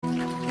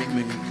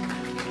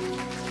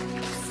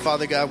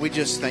Father God, we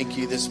just thank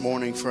you this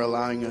morning for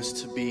allowing us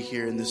to be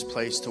here in this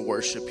place to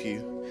worship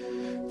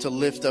you, to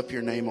lift up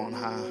your name on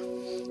high.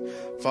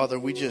 Father,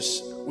 we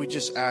just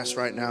ask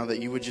right now that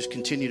you would just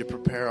continue to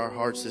prepare our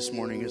hearts this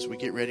morning as we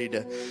get ready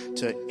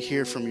to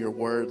hear from your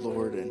word,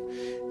 Lord,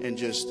 and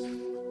just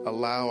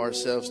allow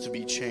ourselves to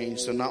be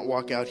changed, so not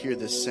walk out here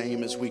the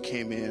same as we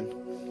came in.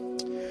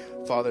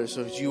 Father,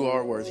 so you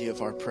are worthy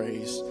of our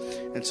praise.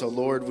 And so,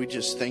 Lord, we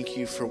just thank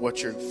you for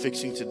what you're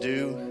fixing to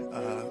do,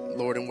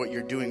 Lord, and what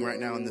you're doing right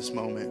now in this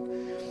moment.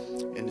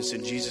 And it's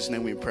in Jesus'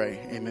 name we pray.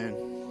 Amen.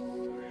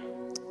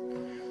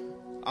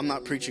 I'm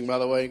not preaching, by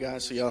the way,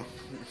 guys, so y'all,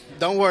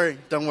 don't worry.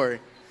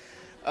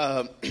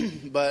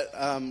 But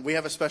we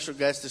have a special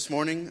guest this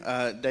morning,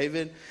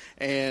 David,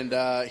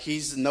 and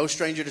he's no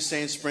stranger to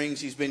Sand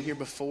Springs. He's been here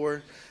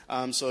before.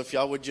 So if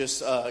y'all would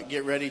just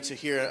get ready to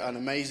hear an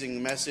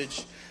amazing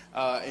message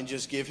and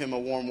just give him a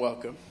warm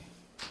welcome.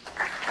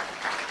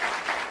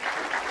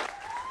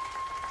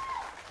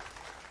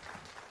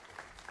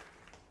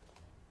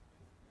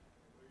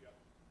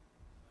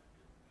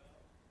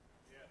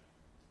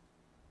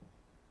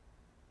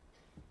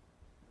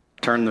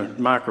 Turn the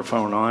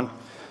microphone on.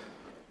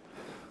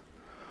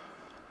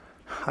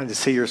 I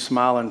just see your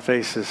smiling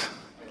faces.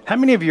 How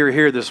many of you are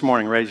here this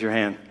morning? Raise your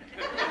hand.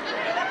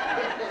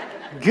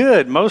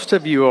 Good. Most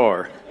of you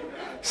are.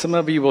 Some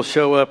of you will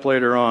show up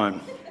later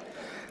on.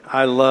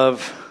 I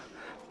love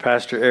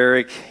Pastor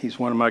Eric. He's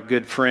one of my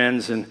good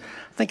friends, and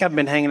I think I've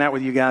been hanging out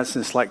with you guys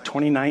since like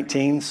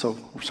 2019, so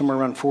somewhere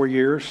around 4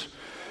 years.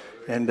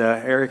 And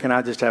Eric and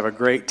I just have a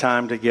great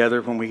time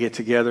together when we get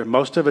together.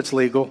 Most of it's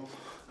legal.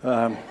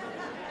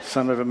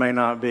 Some of it may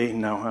not be.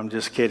 No, I'm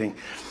just kidding.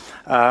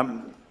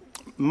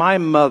 My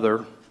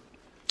mother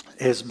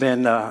has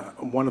been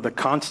one of the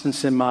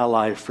constants in my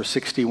life for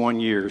 61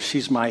 years.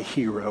 She's my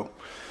hero,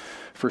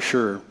 for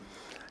sure.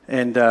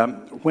 And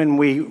when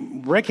we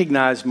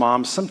recognize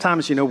moms,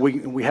 sometimes,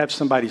 we have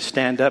somebody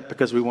stand up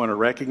because we want to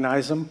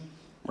recognize them,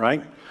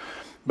 right?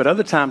 But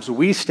other times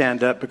we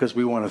stand up because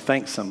we want to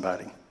thank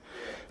somebody.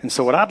 And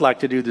so what I'd like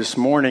to do this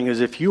morning is,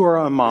 if you are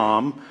a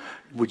mom,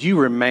 would you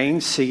remain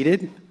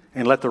seated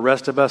and let the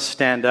rest of us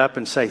stand up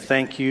and say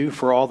thank you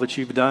for all that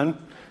you've done?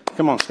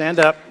 Come on, stand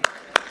up.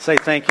 Say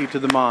thank you to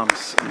the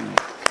moms.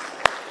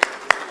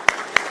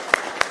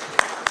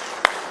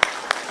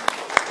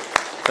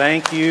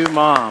 Thank you,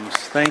 moms.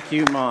 Thank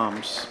you,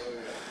 moms.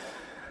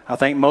 I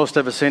think most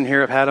of us in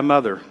here have had a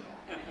mother.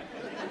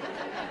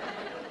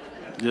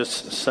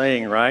 Just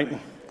saying, right?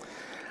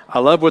 I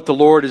love what the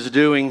Lord is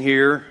doing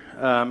here.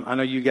 I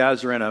know you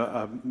guys are in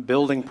a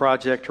building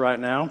project right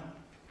now.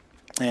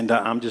 And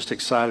I'm just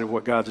excited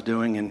what God's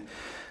doing, and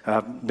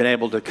I've been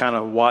able to kind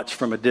of watch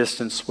from a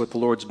distance what the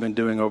Lord's been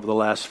doing over the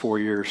last 4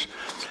 years.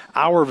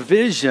 Our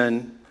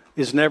vision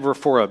is never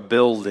for a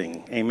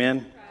building.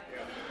 Amen?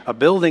 A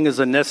building is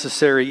a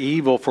necessary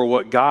evil for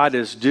what God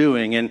is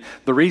doing. And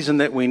the reason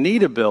that we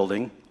need a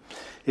building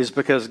is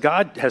because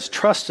God has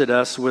trusted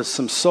us with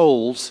some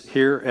souls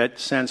here at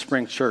Sand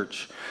Springs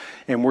Church.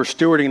 And we're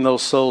stewarding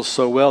those souls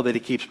so well that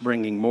He keeps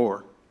bringing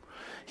more.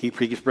 He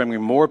keeps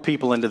bringing more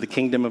people into the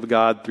kingdom of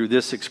God through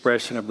this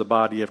expression of the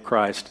body of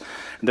Christ.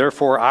 And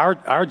therefore,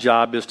 our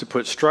job is to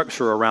put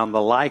structure around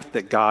the life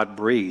that God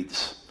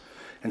breathes.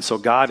 And so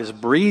God is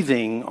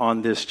breathing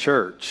on this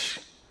church.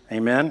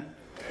 Amen?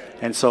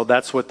 And so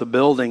that's what the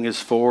building is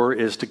for,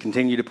 is to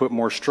continue to put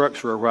more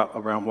structure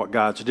around what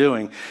God's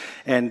doing.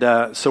 And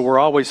so we're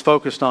always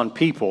focused on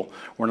people.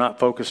 We're not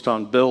focused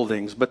on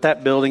buildings. But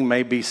that building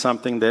may be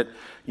something that,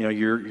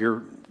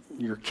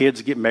 your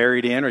kids get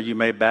married in, or you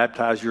may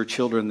baptize your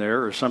children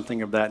there, or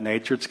something of that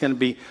nature. It's going to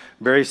be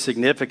very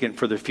significant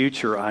for the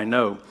future, I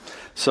know.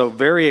 So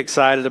very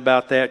excited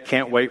about that.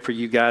 Can't wait for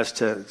you guys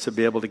to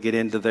be able to get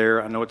into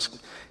there. I know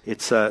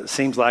it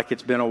seems like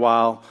it's been a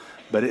while,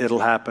 but it'll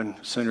happen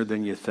sooner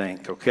than you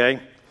think,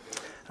 okay?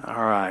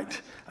 All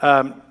right.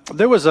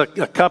 There was a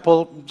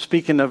couple,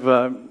 speaking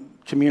of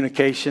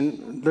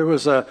communication, there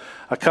was a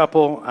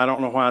couple, I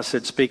don't know why I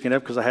said speaking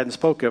of, because I hadn't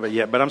spoke of it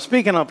yet, but I'm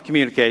speaking of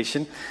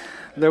communication.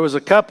 There was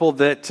a couple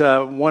that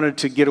wanted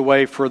to get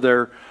away for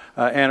their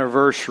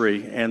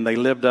anniversary, and they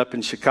lived up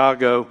in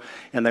Chicago,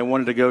 and they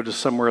wanted to go to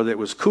somewhere that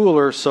was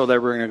cooler, so they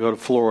were going to go to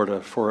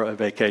Florida for a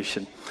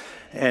vacation.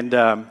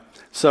 And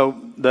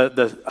so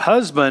the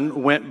husband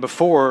went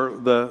before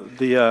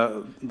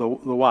the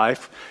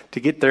wife to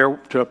get there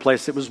to a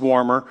place that was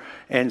warmer,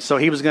 and so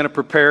he was going to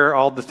prepare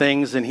all the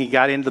things, and he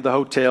got into the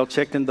hotel,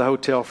 checked into the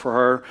hotel for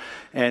her,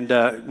 and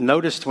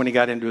noticed when he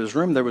got into his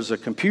room there was a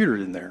computer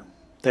in there.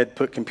 They'd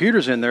put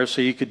computers in there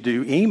so you could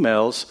do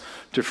emails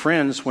to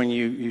friends when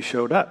you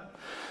showed up.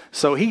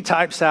 So he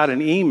types out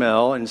an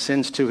email and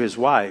sends to his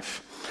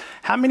wife.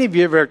 How many of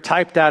you ever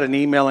typed out an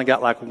email and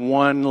got like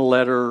one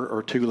letter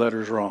or two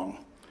letters wrong?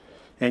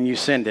 And you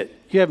send it.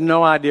 You have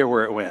no idea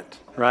where it went,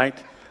 right?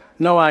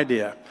 No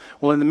idea.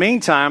 Well, in the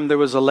meantime, there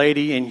was a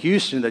lady in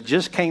Houston that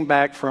just came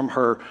back from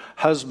her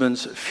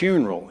husband's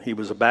funeral. He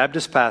was a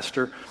Baptist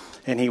pastor,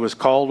 and he was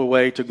called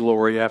away to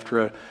glory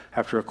after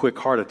a quick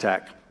heart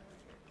attack.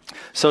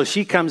 So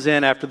she comes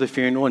in after the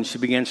funeral and she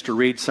begins to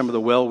read some of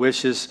the well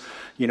wishes,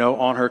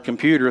 on her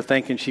computer,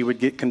 thinking she would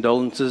get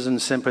condolences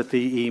and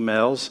sympathy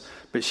emails.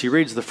 But she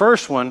reads the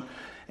first one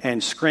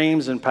and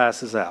screams and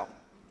passes out.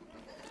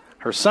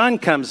 Her son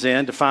comes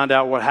in to find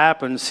out what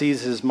happened,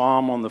 sees his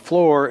mom on the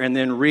floor, and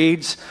then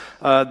reads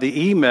the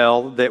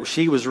email that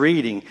she was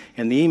reading.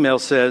 And the email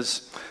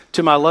says,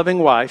 "To my loving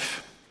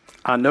wife,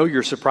 I know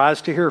you're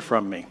surprised to hear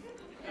from me.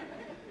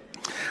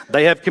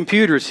 They have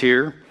computers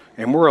here,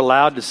 and we're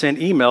allowed to send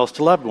emails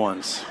to loved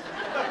ones.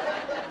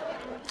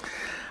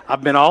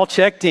 I've been all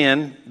checked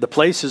in. The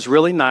place is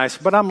really nice,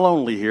 but I'm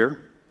lonely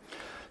here.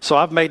 So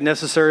I've made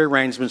necessary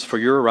arrangements for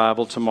your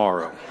arrival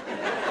tomorrow.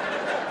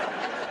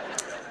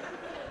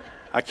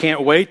 I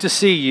can't wait to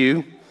see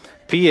you.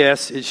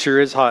 P.S. It sure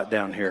is hot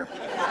down here."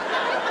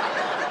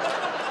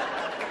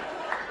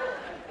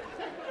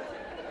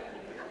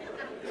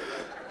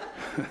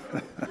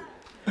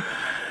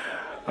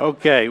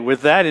 Okay,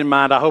 with that in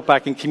mind, I hope I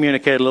can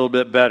communicate a little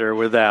bit better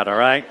with that, all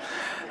right?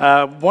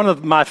 One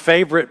of my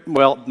favorite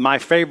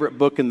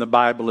book in the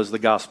Bible is the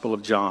Gospel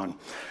of John.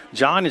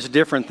 John is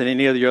different than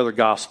any of the other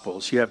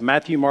Gospels. You have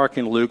Matthew, Mark,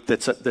 and Luke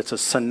that's a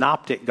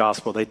synoptic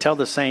gospel. They tell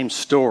the same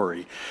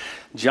story.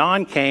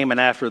 John came, and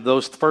after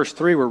those first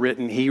three were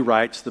written, he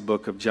writes the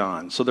book of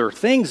John. So there are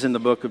things in the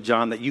book of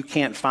John that you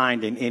can't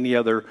find in any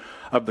other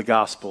of the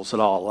Gospels at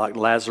all, like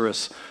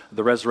Lazarus,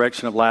 the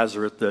resurrection of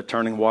Lazarus, the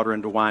turning water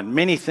into wine,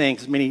 many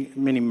things, many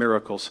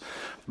miracles.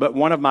 But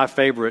one of my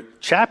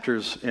favorite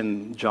chapters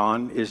in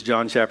John is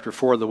John chapter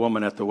 4, the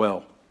woman at the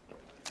well.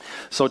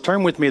 So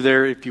turn with me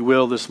there, if you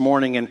will, this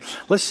morning, and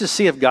let's just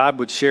see if God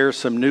would share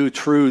some new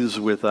truths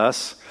with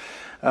us.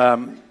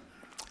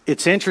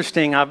 It's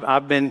interesting,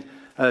 I've been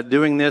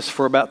doing this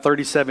for about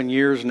 37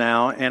 years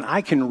now, and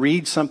I can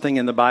read something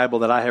in the Bible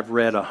that I have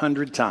read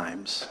 100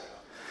 times,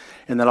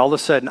 and then all of a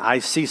sudden I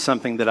see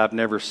something that I've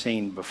never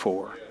seen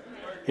before.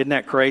 Isn't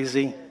that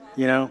crazy?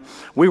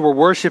 We were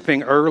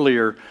worshiping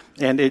earlier,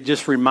 and it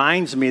just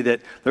reminds me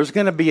that there's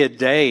going to be a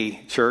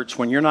day, church,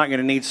 when you're not going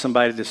to need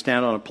somebody to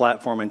stand on a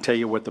platform and tell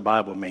you what the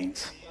Bible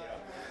means.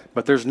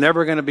 But there's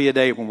never going to be a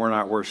day when we're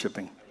not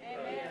worshiping,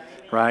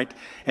 right?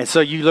 And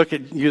so you look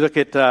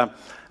at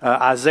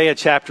Isaiah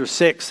chapter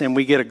 6, and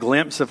we get a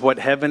glimpse of what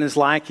heaven is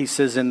like. He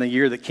says, in the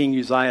year that King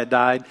Uzziah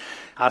died,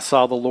 I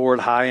saw the Lord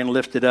high and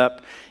lifted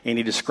up, and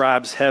he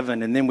describes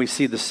heaven. And then we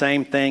see the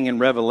same thing in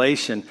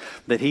Revelation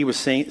that he was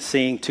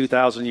seeing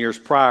 2,000 years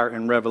prior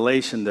in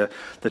Revelation. The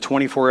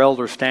 24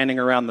 elders standing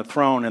around the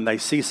throne, and they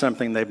see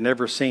something they've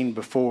never seen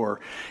before,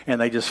 and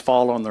they just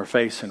fall on their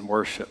face and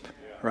worship,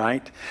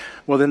 right?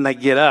 Well, then they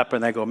get up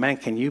and they go, man,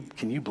 can you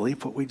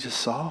believe what we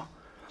just saw?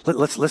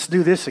 Let's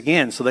do this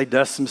again. So they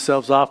dust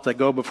themselves off. They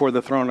go before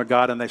the throne of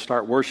God and they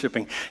start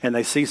worshiping, and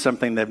they see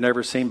something they've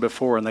never seen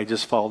before, and they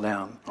just fall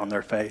down on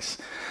their face.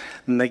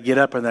 And they get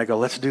up and they go,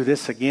 let's do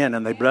this again.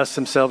 And they dust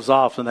themselves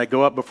off, and they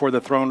go up before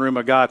the throne room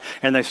of God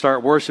and they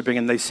start worshiping,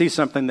 and they see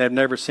something they've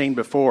never seen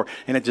before,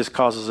 and it just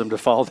causes them to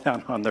fall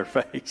down on their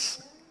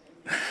face.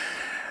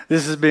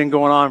 This has been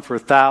going on for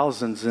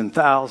thousands and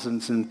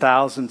thousands and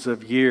thousands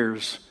of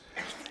years,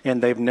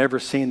 and they've never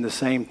seen the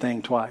same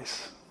thing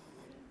twice.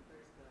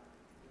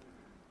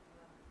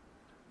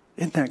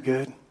 Isn't that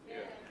good? Yeah.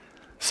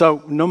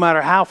 So no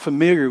matter how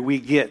familiar we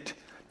get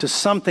to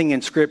something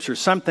in Scripture,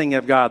 something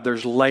of God,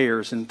 there's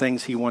layers and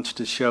things he wants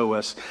to show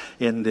us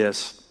in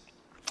this.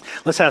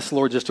 Let's ask the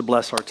Lord just to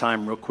bless our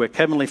time real quick.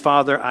 Heavenly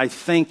Father, I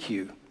thank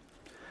you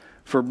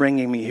for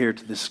bringing me here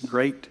to this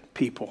great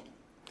people.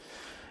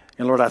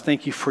 And Lord, I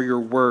thank you for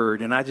your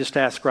word. And I just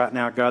ask right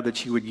now, God,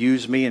 that you would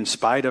use me in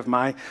spite of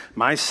my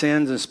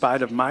sins, in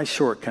spite of my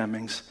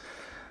shortcomings,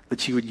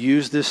 that you would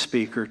use this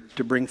speaker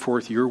to bring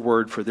forth your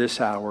word for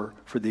this hour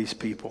for these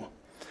people.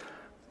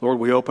 Lord,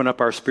 we open up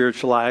our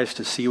spiritual eyes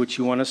to see what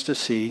you want us to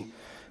see.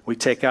 We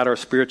take out our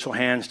spiritual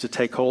hands to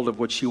take hold of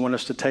what you want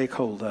us to take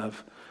hold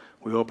of.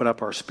 We open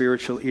up our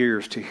spiritual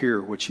ears to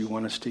hear what you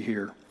want us to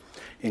hear.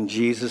 In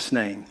Jesus'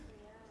 name,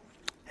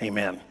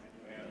 amen.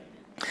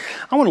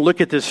 I want to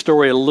look at this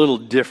story a little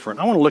different.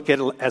 I want to look at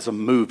it as a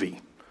movie.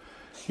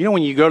 You know,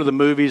 when you go to the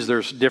movies,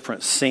 there's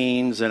different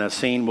scenes, and a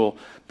scene will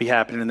be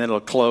happening, and then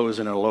it'll close,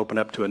 and it'll open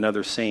up to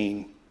another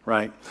scene,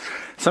 right?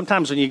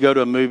 Sometimes when you go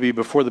to a movie,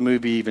 before the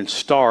movie even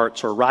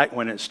starts, or right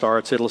when it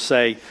starts, it'll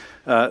say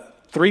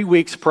 3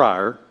 weeks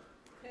prior,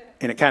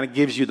 and it kind of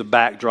gives you the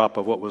backdrop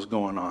of what was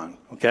going on,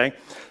 okay?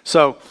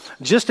 So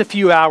just a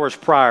few hours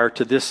prior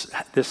to this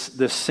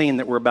scene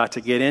that we're about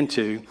to get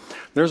into,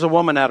 there's a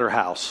woman at her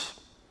house,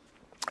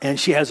 and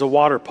she has a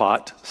water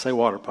pot. Say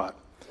water pot.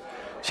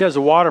 She has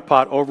a water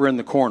pot over in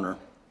the corner.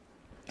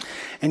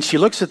 And she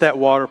looks at that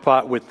water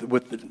pot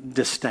with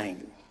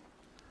disdain.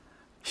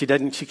 She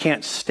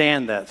can't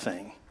stand that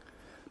thing,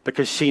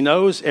 because she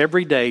knows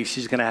every day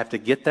she's going to have to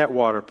get that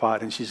water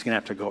pot, and she's going to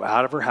have to go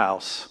out of her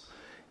house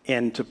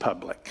into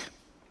public.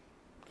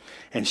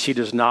 And she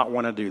does not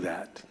want to do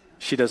that.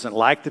 She doesn't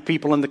like the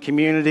people in the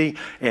community,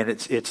 and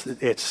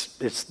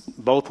it's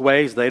both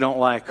ways. They don't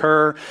like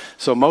her.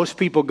 So most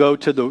people go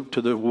to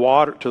the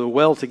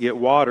well to get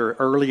water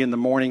early in the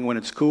morning when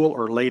it's cool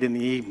or late in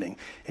the evening,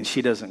 and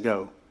she doesn't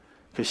go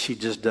because she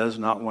just does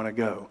not want to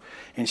go.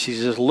 And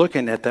she's just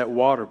looking at that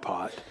water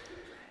pot.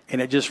 And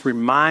it just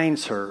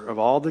reminds her of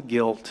all the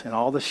guilt and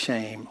all the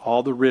shame,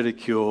 all the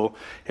ridicule,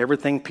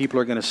 everything people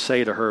are going to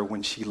say to her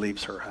when she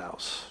leaves her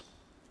house.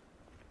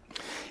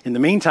 In the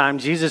meantime,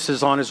 Jesus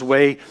is on his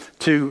way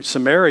to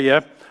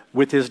Samaria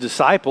with his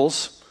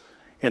disciples,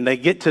 and they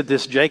get to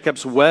this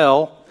Jacob's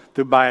well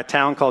by a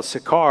town called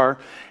Sychar,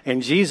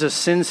 and Jesus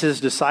sends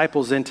his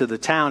disciples into the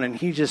town, and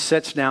he just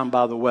sits down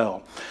by the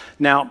well.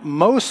 Now,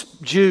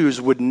 most Jews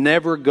would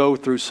never go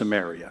through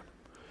Samaria.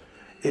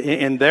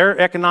 In their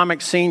economic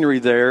scenery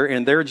there,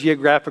 in their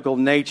geographical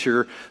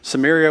nature,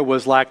 Samaria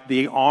was like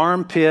the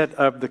armpit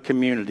of the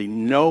community.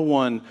 No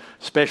one,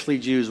 especially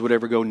Jews, would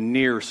ever go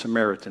near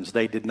Samaritans.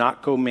 They did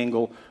not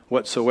commingle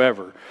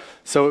whatsoever.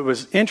 So it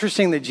was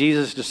interesting that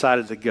Jesus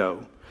decided to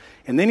go.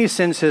 And then he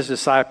sends his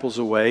disciples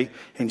away,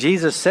 and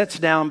Jesus sits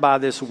down by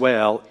this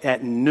well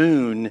at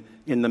noon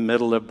in the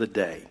middle of the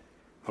day.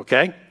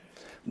 Okay?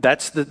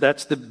 That's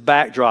the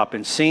backdrop.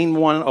 And scene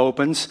 1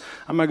 opens.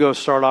 I'm going to go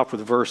start off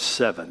with verse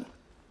 7.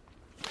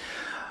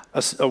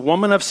 A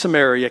woman of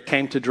Samaria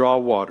came to draw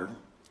water.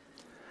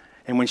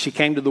 And when she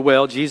came to the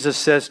well, Jesus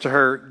says to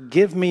her,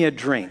 "Give me a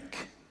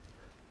drink."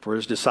 For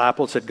his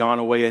disciples had gone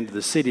away into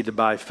the city to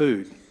buy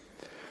food.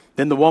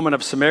 Then the woman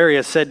of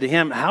Samaria said to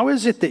him, "How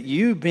is it that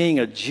you, being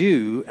a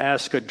Jew,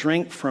 ask a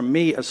drink from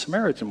me, a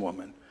Samaritan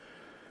woman?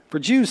 For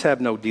Jews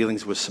have no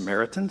dealings with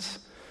Samaritans."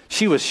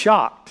 She was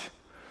shocked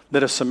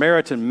that a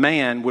Samaritan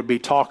man would be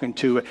talking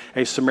to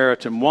a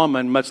Samaritan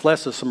woman, much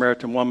less a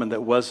Samaritan woman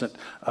that wasn't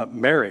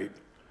married.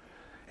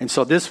 And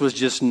so this was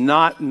just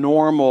not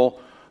normal.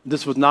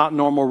 This was not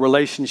normal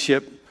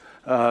relationship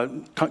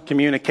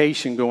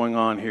communication going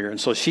on here.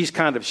 And so she's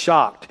kind of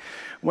shocked.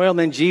 Well,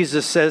 then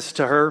Jesus says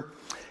to her,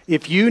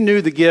 "If you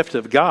knew the gift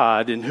of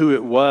God and who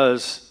it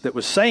was that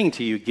was saying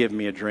to you, 'Give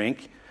me a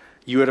drink,'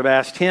 you would have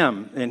asked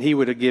him, and he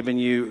would have given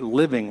you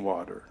living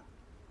water."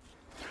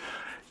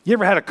 You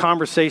ever had a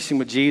conversation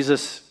with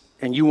Jesus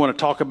and you want to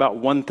talk about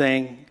one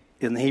thing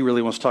and he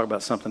really wants to talk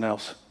about something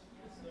else?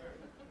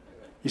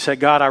 You say,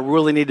 "God, I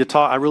really need to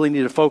talk. I really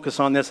need to focus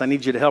on this. I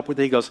need you to help with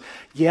it." He goes,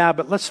 "Yeah,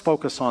 but let's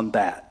focus on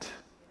that."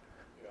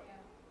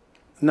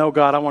 "No,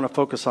 God, I want to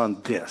focus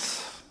on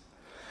this."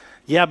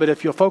 "Yeah, but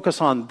if you'll focus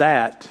on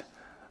that,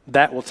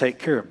 that will take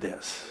care of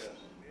this."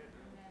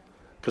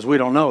 Because we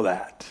don't know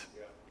that.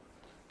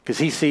 Because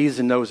he sees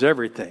and knows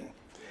everything.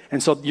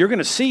 And so you're going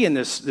to see in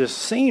this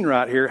scene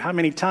right here how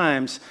many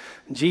times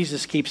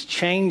Jesus keeps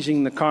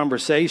changing the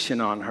conversation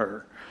on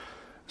her.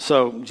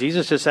 So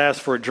Jesus just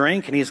asked for a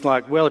drink, and he's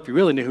like, "Well, if you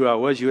really knew who I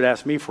was, you would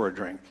ask me for a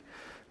drink."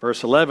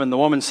 Verse 11, the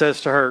woman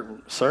says to her,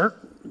 "Sir,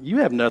 you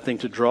have nothing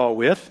to draw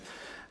with,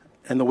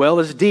 and the well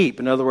is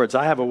deep." In other words,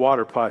 I have a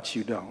water pot,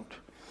 you don't.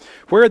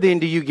 "Where then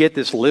do you get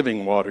this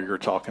living water you're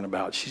talking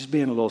about?" She's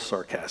being a little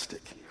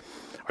sarcastic.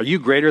 "Are you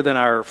greater than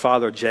our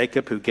father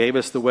Jacob, who gave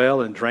us the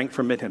well and drank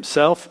from it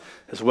himself,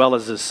 as well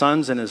as his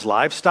sons and his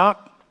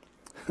livestock?"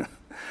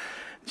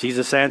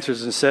 Jesus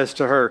answers and says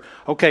to her,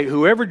 "Okay,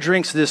 whoever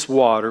drinks this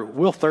water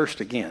will thirst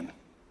again.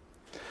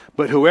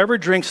 But whoever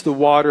drinks the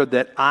water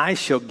that I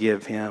shall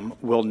give him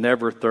will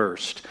never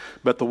thirst.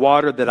 But the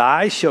water that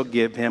I shall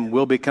give him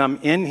will become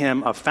in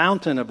him a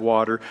fountain of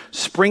water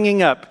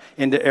springing up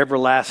into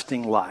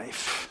everlasting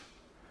life."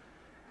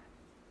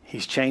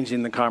 He's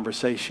changing the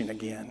conversation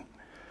again.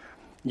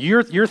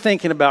 You're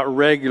thinking about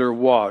regular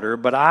water,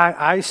 but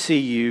I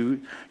see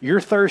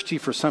you're thirsty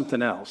for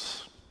something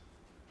else.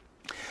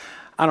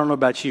 I don't know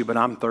about you, but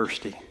I'm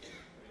thirsty.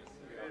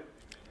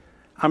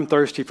 I'm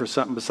thirsty for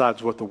something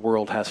besides what the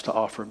world has to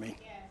offer me.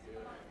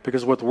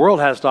 Because what the world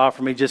has to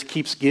offer me just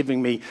keeps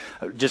giving me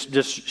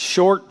just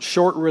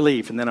short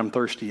relief, and then I'm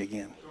thirsty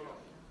again.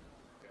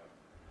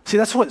 See,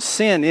 that's what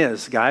sin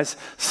is, guys.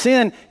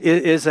 Sin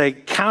is a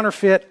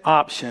counterfeit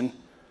option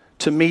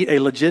to meet a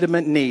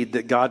legitimate need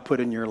that God put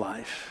in your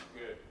life.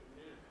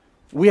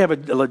 We have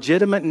a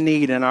legitimate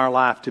need in our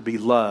life to be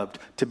loved,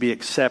 to be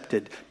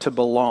accepted, to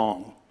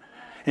belong.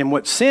 And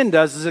what sin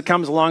does is it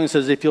comes along and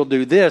says, if you'll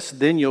do this,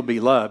 then you'll be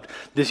loved.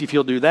 If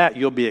you'll do that,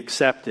 you'll be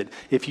accepted.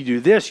 If you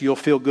do this, you'll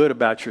feel good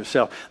about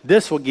yourself.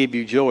 This will give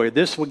you joy.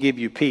 This will give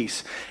you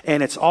peace.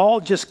 And it's all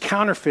just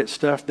counterfeit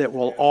stuff that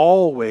will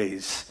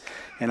always,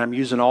 and I'm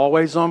using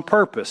always on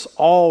purpose,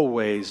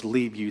 always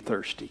leave you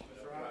thirsty.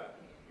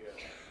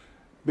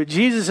 But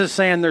Jesus is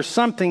saying there's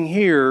something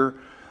here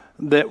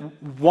that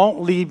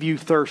won't leave you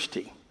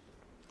thirsty.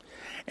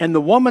 And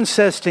the woman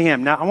says to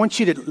him, now I want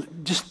you to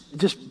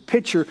just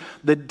picture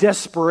the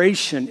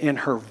desperation in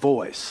her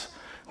voice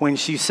when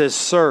she says,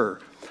 "Sir,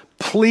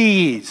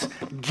 please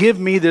give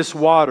me this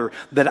water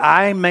that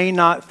I may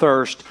not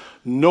thirst,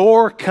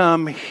 nor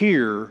come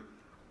here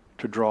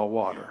to draw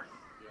water."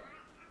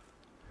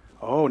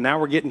 Oh, now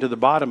we're getting to the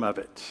bottom of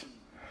it.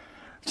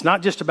 It's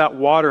not just about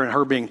water and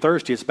her being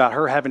thirsty. It's about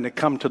her having to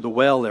come to the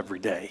well every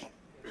day.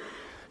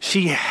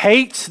 She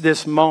hates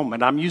this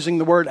moment. I'm using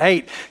the word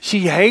hate. She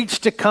hates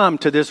to come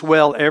to this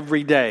well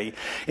every day.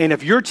 And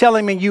if you're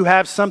telling me you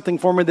have something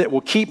for me that will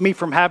keep me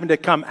from having to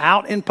come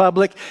out in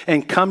public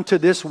and come to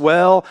this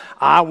well,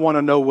 I want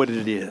to know what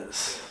it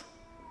is.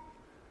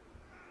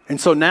 And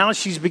so now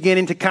she's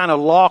beginning to kind of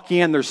lock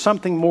in. There's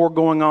something more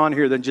going on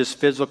here than just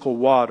physical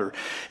water.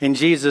 And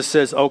Jesus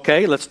says,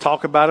 okay, let's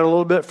talk about it a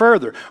little bit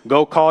further.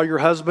 Go call your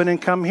husband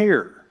and come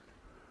here.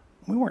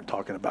 We weren't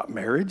talking about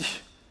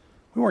marriage.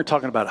 We weren't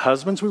talking about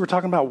husbands. We were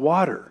talking about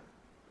water.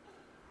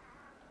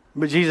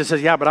 But Jesus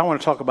says, yeah, but I want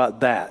to talk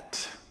about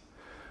that.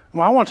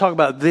 Well, I want to talk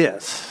about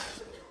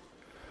this.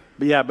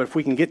 But yeah, but if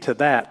we can get to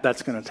that,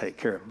 that's going to take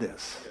care of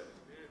this.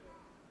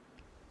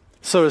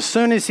 So as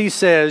soon as he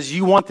says,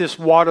 you want this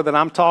water that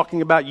I'm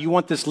talking about, you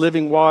want this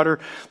living water,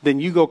 then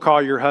you go call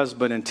your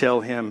husband and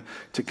tell him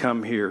to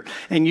come here.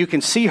 And you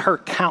can see her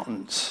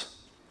countenance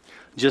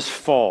just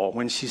fall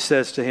when she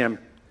says to him,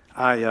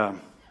 I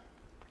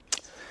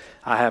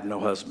have no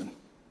husband.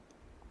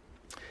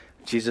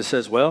 Jesus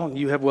says, well,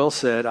 you have well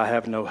said, I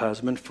have no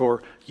husband,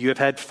 for you have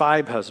had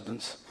 5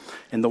 husbands,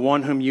 and the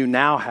one whom you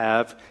now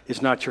have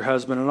is not your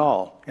husband at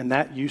all. And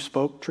that you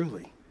spoke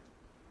truly.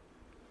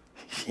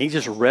 He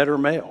just read her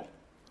mail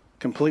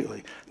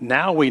completely.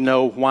 Now we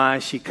know why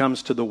she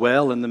comes to the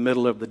well in the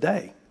middle of the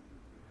day.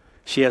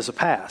 She has a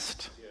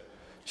past.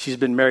 She's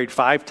been married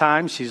 5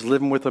 times. She's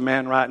living with a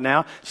man right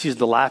now. She's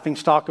the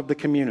laughingstock of the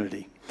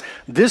community.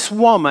 This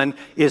woman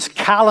is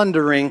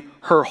calendaring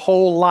her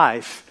whole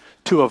life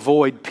to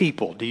avoid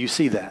people. Do you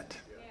see that?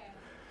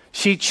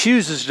 She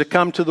chooses to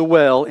come to the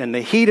well in the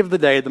heat of the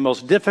day, the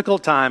most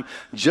difficult time,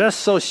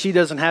 just so she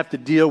doesn't have to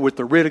deal with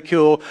the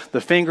ridicule,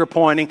 the finger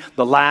pointing,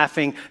 the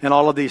laughing, and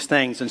all of these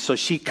things. And so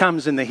she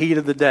comes in the heat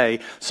of the day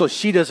so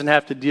she doesn't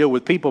have to deal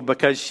with people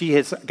because she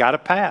has got a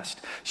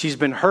past. She's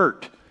been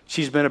hurt.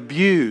 She's been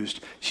abused.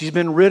 She's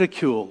been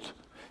ridiculed.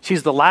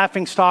 She's the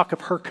laughingstock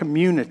of her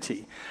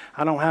community.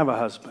 I don't have a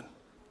husband.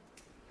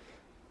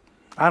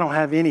 I don't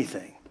have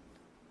anything.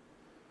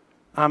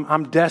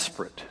 I'm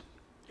desperate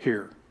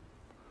here.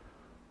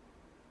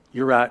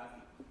 You're right.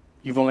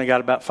 You've only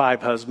got about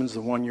 5 husbands,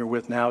 the one you're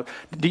with now.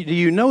 Do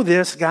you know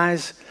this,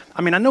 guys?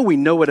 I mean, I know we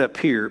know it up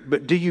here,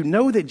 but do you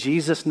know that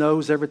Jesus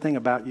knows everything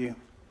about you?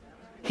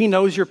 He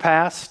knows your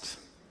past.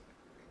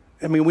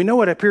 I mean, we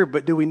know it up here,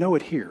 but do we know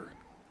it here?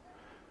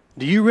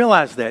 Do you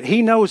realize that?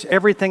 He knows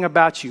everything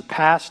about you,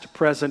 past,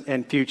 present,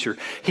 and future.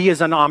 He is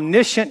an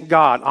omniscient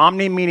God,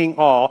 omni meaning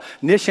all,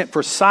 niscient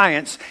for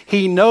science.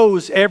 He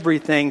knows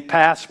everything,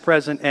 past,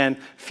 present, and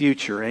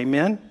future.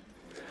 Amen?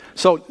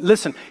 So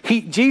listen,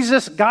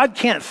 God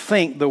can't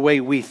think the way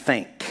we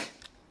think.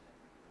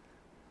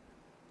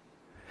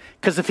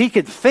 Because if he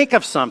could think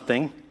of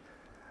something,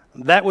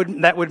 that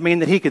would mean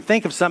that he could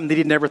think of something that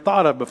he'd never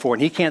thought of before.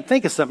 And he can't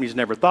think of something he's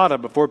never thought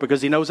of before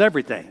because he knows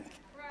everything.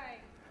 Right.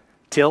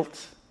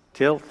 Tilt.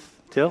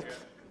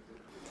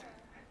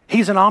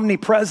 He's an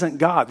omnipresent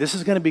God. This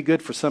is going to be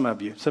good for some of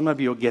you. Some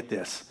of you will get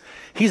this.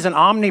 He's an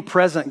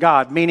omnipresent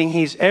God, meaning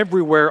he's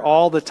everywhere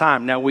all the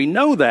time. Now, we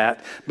know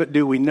that, but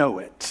do we know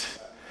it?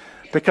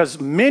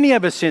 Because many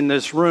of us in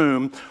this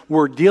room,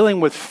 we're dealing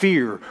with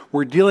fear.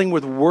 We're dealing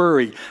with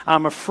worry.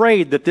 I'm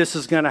afraid that this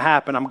is going to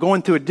happen. I'm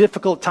going through a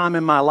difficult time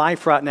in my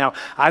life right now.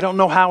 I don't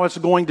know how it's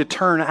going to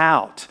turn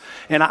out.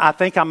 And I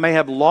think I may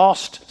have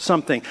lost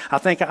something. I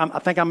think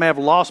I may have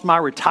lost my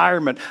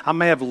retirement. I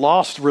may have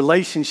lost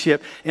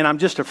relationship. And I'm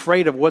just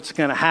afraid of what's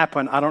going to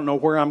happen. I don't know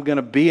where I'm going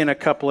to be in a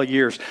couple of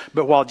years.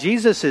 But while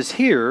Jesus is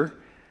here,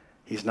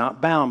 he's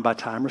not bound by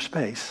time or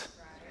space.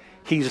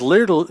 He's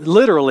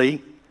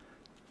literally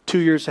 2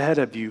 years ahead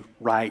of you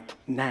right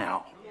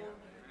now.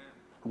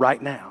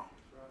 Right now.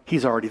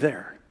 He's already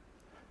there.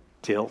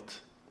 Tilt.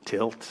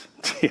 Do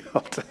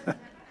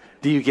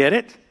you get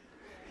it?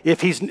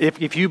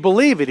 If you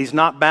believe it, he's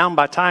not bound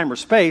by time or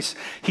space.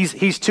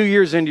 He's 2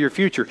 years into your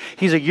future.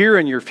 He's a year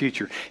in your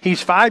future.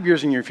 He's 5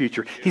 years in your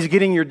future. He's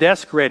getting your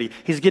desk ready.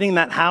 He's getting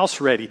that house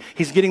ready.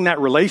 He's getting that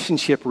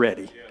relationship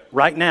ready.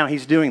 Right now,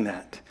 he's doing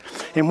that.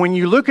 And when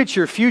you look at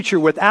your future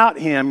without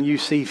him, you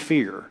see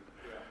fear.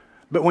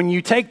 But when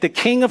you take the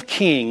King of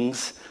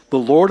Kings, the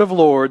Lord of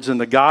Lords, and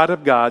the God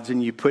of Gods,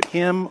 and you put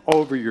him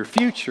over your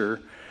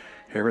future,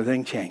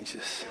 everything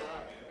changes.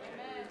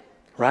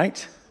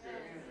 Right?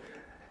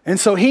 And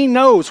so he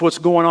knows what's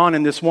going on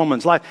in this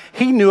woman's life.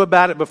 He knew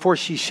about it before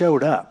she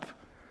showed up.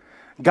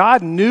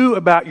 God knew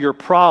about your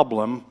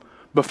problem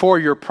before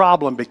your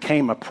problem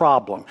became a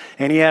problem.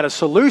 And he had a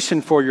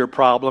solution for your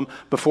problem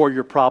before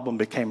your problem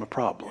became a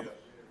problem.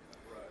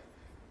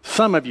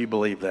 Some of you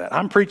believe that.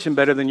 I'm preaching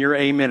better than your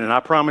amen, and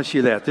I promise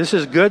you that. This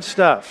is good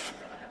stuff.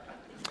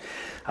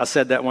 I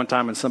said that one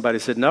time, and somebody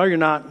said, no, you're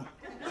not.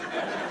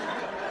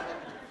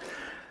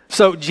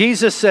 So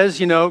Jesus says,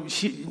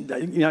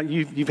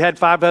 you've had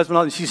 5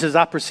 husbands. She says,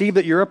 I perceive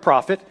that you're a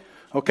prophet.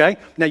 Okay,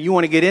 now you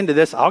want to get into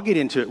this. I'll get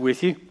into it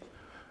with you.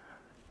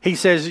 He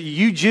says,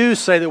 you Jews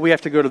say that we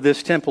have to go to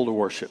this temple to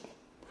worship.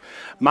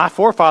 My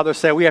forefathers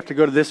say we have to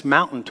go to this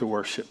mountain to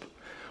worship.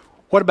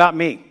 What about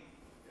me?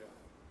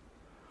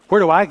 Where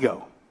do I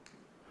go?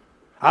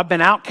 I've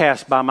been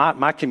outcast by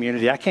my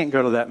community. I can't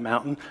go to that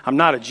mountain. I'm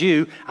not a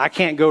Jew. I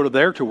can't go to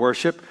there to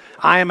worship.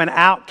 I am an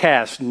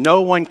outcast.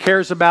 No one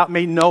cares about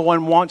me. No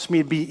one wants me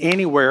to be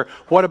anywhere.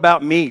 What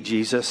about me,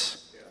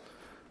 Jesus?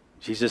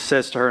 Jesus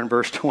says to her in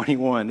verse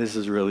 21, this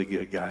is really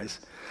good, guys.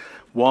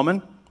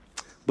 Woman,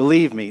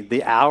 believe me,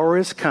 the hour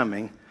is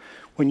coming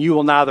when you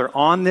will neither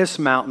on this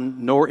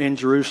mountain nor in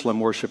Jerusalem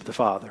worship the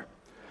Father.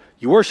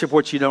 You worship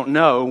what you don't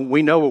know.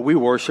 We know what we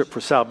worship, for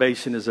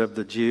salvation is of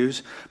the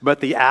Jews. But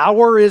the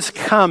hour is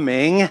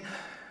coming,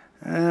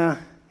 and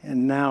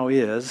now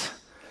is,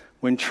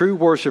 when true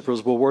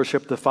worshipers will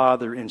worship the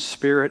Father in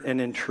spirit and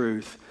in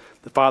truth.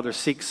 The Father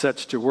seeks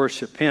such to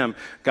worship him.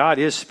 God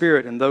is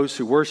spirit, and those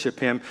who worship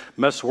him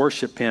must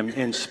worship him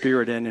in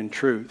spirit and in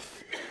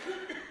truth.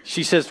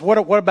 She says, what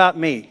about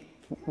me?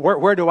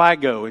 Where do I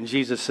go? And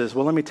Jesus says,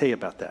 well, let me tell you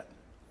about that.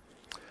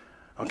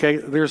 Okay,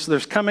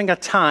 there's coming a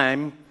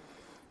time,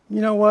 you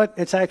know what?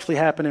 It's actually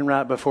happening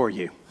right before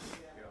you.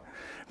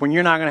 When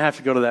you're not going to have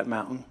to go to that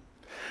mountain.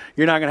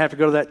 You're not going to have to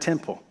go to that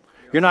temple.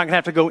 You're not going to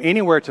have to go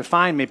anywhere to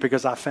find me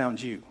because I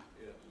found you.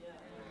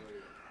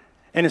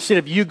 And instead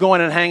of you going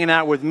and hanging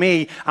out with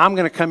me, I'm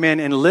going to come in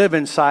and live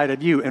inside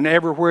of you. And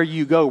everywhere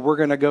you go, we're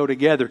going to go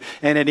together.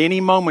 And at any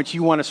moment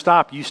you want to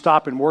stop, you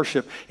stop and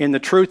worship in the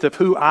truth of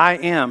who I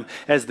am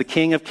as the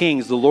King of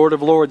Kings, the Lord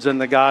of Lords, and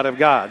the God of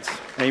Gods.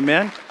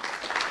 Amen?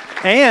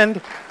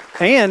 And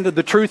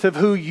the truth of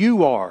who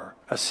you are,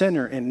 a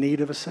sinner in need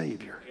of a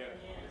Savior.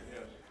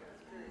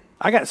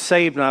 I got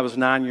saved when I was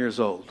 9 years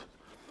old.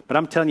 But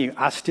I'm telling you,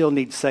 I still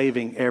need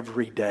saving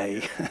every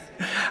day.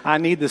 I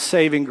need the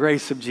saving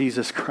grace of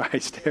Jesus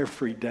Christ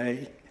every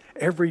day.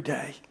 Every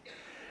day.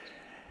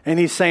 And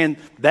he's saying,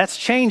 that's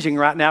changing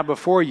right now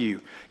before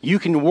you. You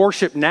can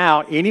worship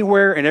now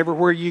anywhere and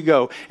everywhere you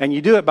go. And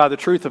you do it by the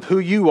truth of who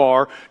you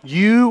are.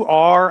 You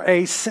are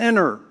a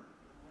sinner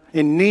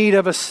in need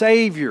of a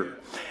Savior.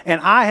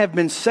 And I have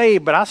been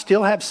saved, but I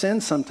still have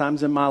sin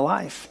sometimes in my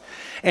life.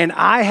 And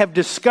I have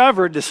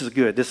discovered, this is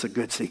good. This is a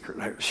good secret.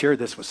 I share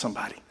this with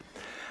somebody.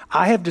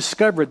 I have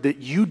discovered that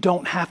you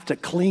don't have to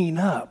clean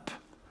up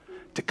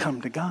to come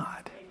to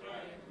God.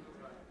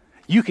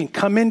 You can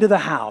come into the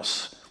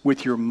house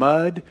with your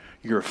mud,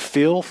 your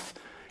filth,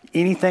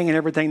 anything and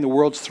everything the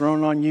world's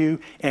thrown on you,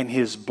 and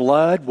his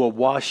blood will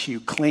wash you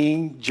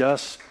clean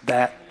just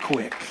that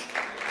quick.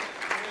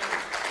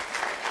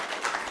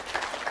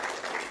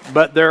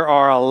 But there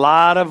are a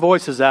lot of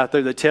voices out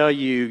there that tell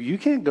you, you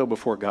can't go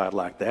before God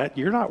like that.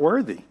 You're not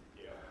worthy.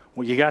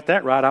 Well, you got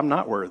that right. I'm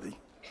not worthy.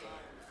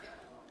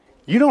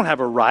 You don't have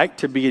a right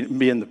to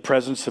be in the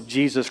presence of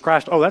Jesus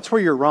Christ. Oh, that's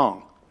where you're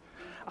wrong.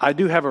 I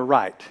do have a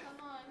right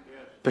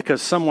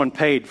because someone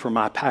paid for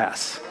my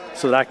pass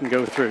so that I can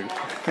go through.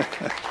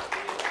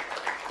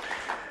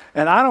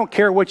 And I don't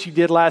care what you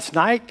did last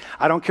night.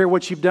 I don't care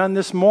what you've done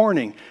this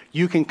morning.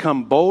 You can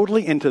come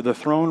boldly into the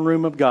throne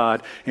room of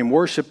God and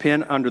worship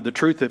him under the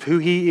truth of who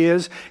he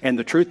is and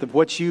the truth of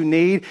what you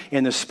need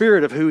and the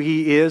spirit of who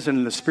he is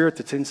and the spirit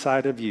that's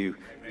inside of you.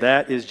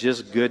 That is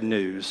just good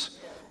news.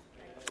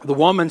 The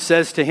woman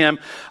says to him,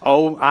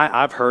 oh,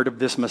 I've heard of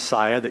this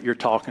Messiah that you're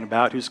talking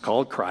about who's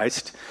called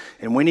Christ.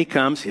 And when he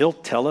comes, he'll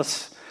tell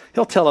us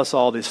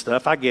all this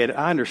stuff. I get it.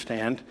 I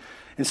understand.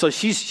 And so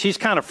she's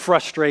kind of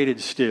frustrated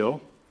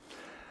still.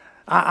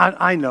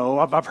 I know.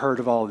 I've heard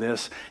of all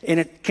this.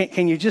 And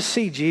can you just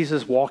see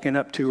Jesus walking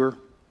up to her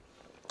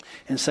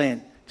and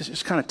saying,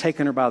 just kind of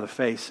taking her by the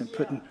face and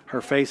putting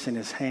her face in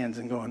his hands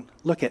and going,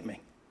 look at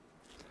me.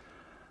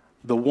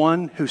 The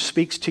one who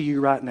speaks to you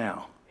right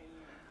now,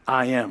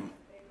 I am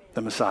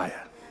the Messiah.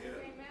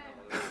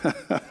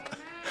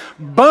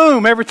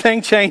 Boom,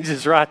 everything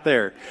changes right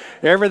there.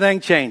 Everything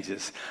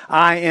changes.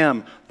 I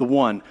am the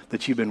one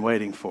that you've been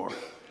waiting for.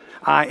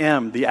 I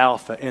am the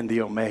Alpha and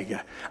the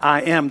Omega.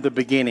 I am the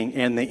beginning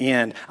and the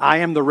end. I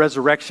am the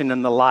resurrection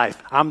and the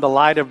life. I'm the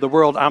light of the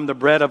world. I'm the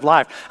bread of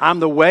life. I'm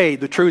the way,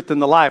 the truth,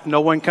 and the life.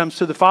 No one comes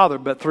to the Father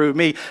but through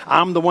me.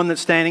 I'm the one that's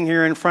standing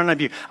here in front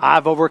of you.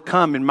 I've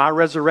overcome in my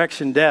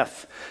resurrection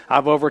death.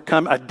 I've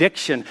overcome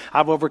addiction.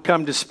 I've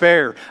overcome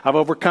despair. I've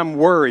overcome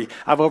worry.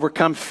 I've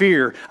overcome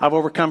fear. I've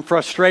overcome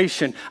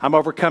frustration. I've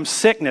overcome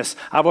sickness.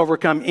 I've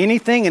overcome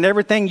anything and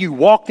everything you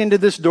walked into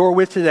this door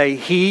with today.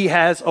 He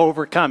has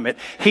overcome it.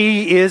 He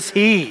is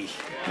He.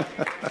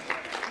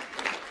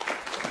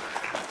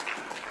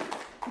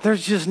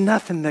 There's just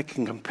nothing that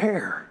can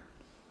compare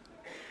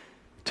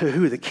to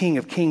who the King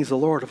of Kings, the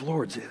Lord of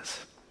Lords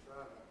is.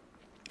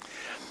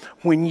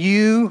 When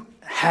you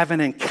have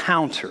an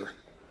encounter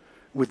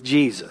with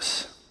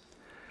Jesus,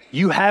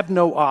 you have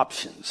no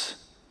options.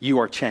 You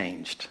are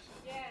changed.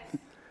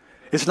 Yes.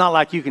 It's not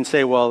like you can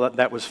say, well,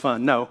 that was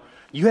fun. No,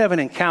 you have an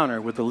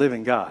encounter with the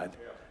living God.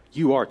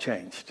 You are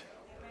changed.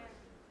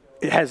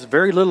 It has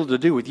very little to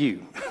do with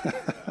you.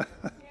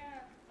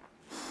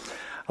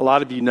 A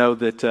lot of you know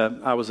that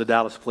I was a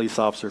Dallas police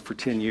officer for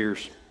 10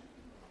 years.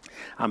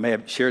 I may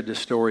have shared this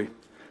story,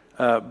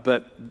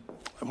 but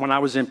when I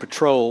was in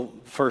patrol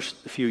first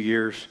few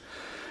years,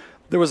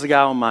 there was a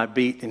guy on my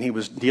beat, and he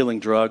was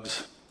dealing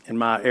drugs in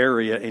my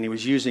area, and he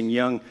was using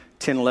young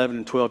 10, 11,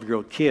 and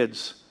 12-year-old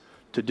kids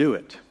to do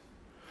it.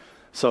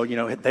 So,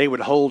 they would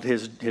hold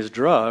his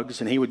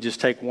drugs, and he would just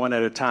take one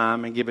at a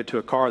time and give it to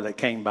a car that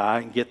came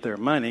by and get their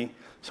money.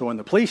 So when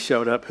the police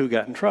showed up, who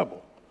got in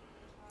trouble?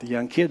 The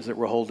young kids that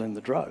were holding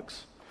the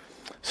drugs.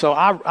 So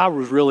I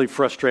was really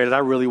frustrated. I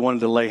really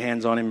wanted to lay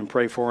hands on him and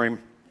pray for him.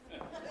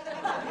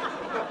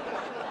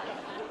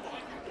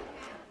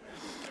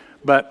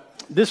 But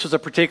this was a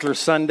particular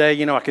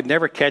Sunday. I could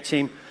never catch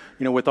him,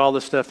 with all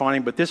this stuff on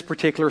him. But this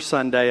particular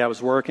Sunday, I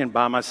was working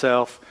by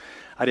myself.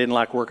 I didn't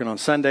like working on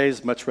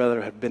Sundays. Much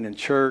rather have been in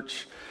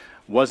church.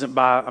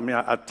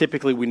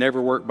 Typically we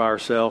never work by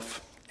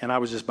ourselves. And I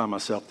was just by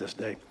myself this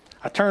day.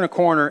 I turn a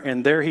corner,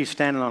 and there he's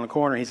standing on the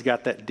corner. He's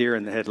got that deer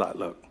in the headlight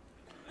look,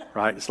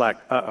 right? It's like,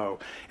 uh-oh.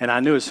 And I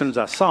knew as soon as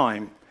I saw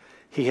him,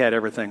 he had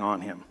everything on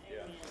him.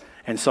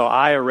 And so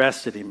I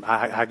arrested him.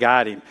 I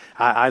got him.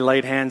 I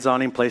laid hands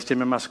on him, placed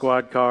him in my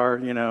squad car,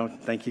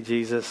 thank you,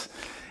 Jesus.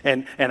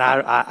 And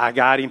I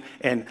got him,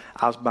 and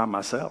I was by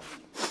myself.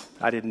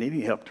 I didn't need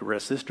any help to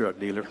arrest this drug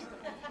dealer.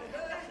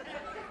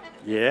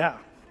 Yeah.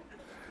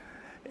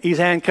 He's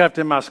handcuffed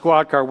in my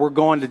squad car. We're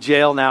going to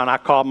jail now, and I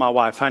called my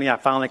wife. Honey, I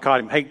finally caught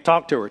him. Hey,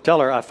 talk to her. Tell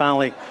her I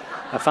finally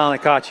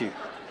caught you.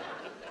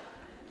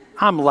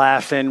 I'm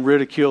laughing,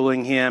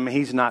 ridiculing him.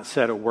 He's not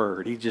said a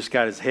word. He just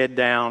got his head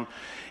down,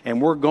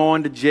 and we're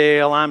going to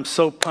jail. I'm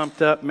so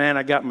pumped up, man.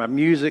 I got my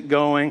music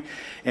going,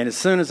 and as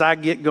soon as I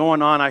get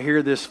going on, I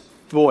hear this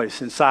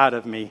voice inside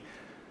of me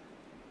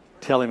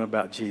tell him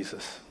about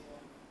Jesus.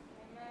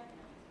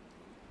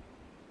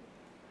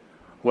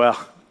 Well,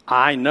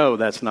 I know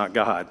that's not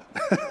God,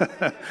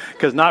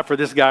 because not for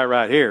this guy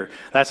right here.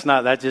 I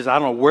don't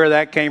know where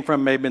that came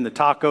from, maybe in the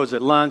tacos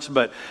at lunch,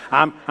 but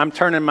I'm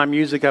turning my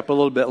music up a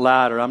little bit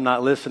louder. I'm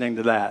not listening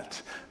to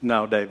that.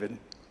 No, David.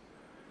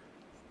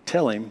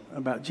 Tell him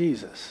about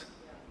Jesus.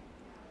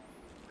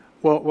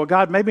 Well,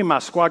 God, maybe my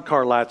squad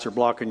car lights are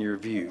blocking your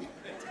view.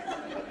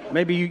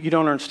 Maybe you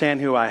don't understand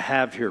who I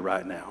have here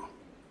right now.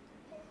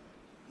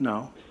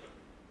 No,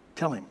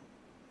 tell him.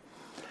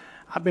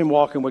 I've been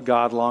walking with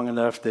God long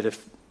enough that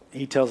if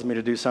he tells me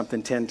to do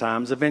something 10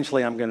 times,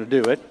 eventually I'm going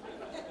to do it.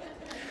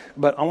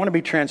 But I want to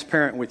be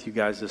transparent with you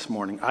guys this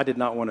morning. I did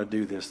not want to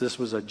do this. This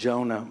was a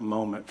Jonah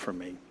moment for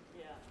me.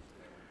 Yeah.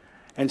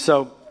 And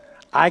so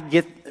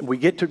we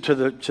get to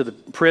the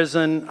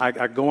prison.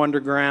 I go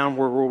underground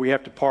where we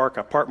have to park.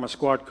 I park my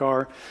squad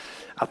car.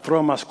 I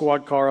throw my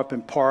squad car up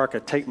in park. I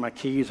take my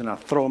keys and I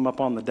throw them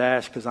up on the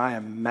dash because I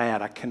am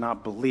mad. I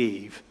cannot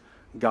believe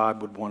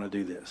God would want to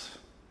do this.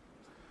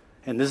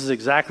 And this is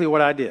exactly what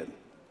I did.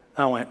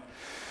 I went,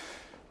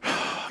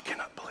 I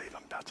cannot believe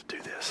I'm about to do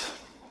this.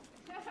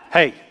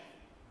 Hey,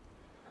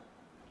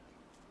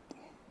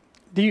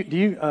 do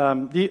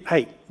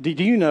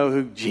you know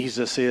who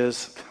Jesus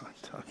is?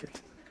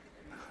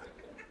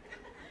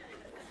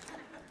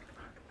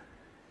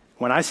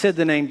 When I said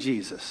the name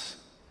Jesus,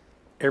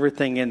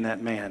 everything in that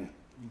man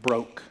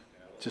broke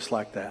just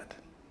like that.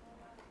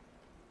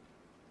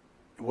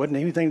 It wasn't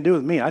anything to do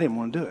with me. I didn't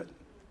want to do it.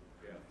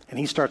 And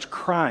he starts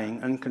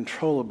crying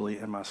uncontrollably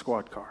in my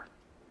squad car.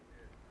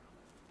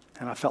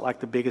 And I felt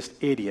like the biggest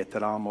idiot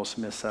that I almost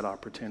missed that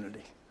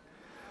opportunity.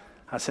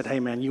 I said,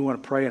 hey, man, you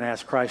want to pray and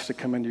ask Christ to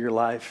come into your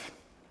life?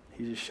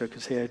 He just shook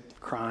his head,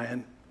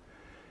 crying.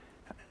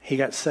 He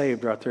got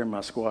saved right there in my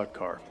squad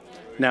car.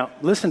 Now,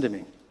 listen to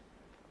me.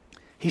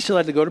 He still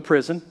had to go to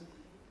prison,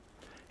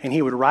 and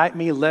he would write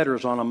me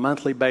letters on a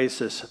monthly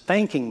basis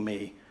thanking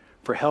me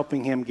for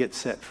helping him get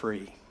set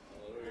free.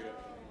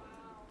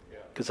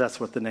 Because that's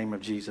what the name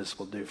of Jesus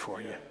will do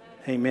for you.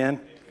 Amen.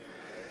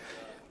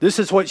 This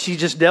is what she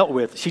just dealt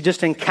with. She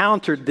just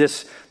encountered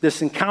this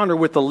encounter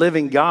with the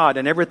living God,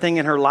 and everything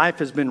in her life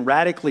has been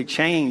radically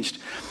changed.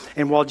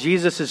 And while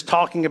Jesus is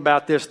talking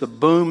about this, the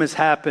boom has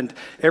happened.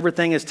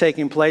 Everything is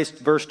taking place.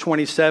 Verse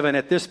 27,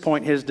 at this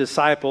point, his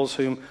disciples,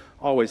 whom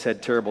always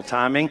had terrible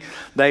timing,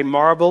 they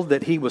marveled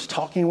that he was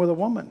talking with a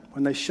woman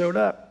when they showed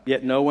up.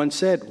 Yet no one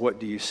said, what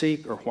do you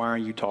seek, or why are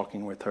you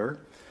talking with her?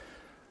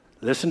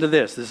 Listen to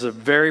this. This is a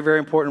very, very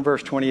important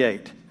verse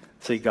 28.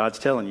 See, God's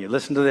telling you.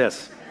 Listen to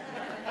this.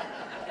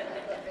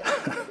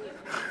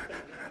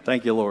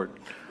 Thank you, Lord.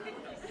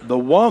 The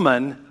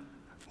woman,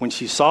 when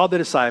she saw the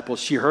disciples,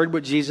 she heard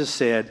what Jesus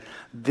said,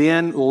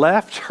 then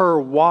left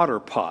her water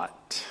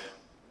pot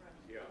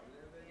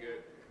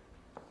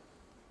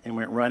and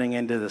went running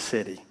into the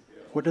city.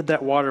 What did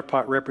that water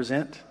pot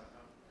represent?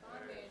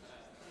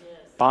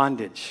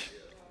 Bondage,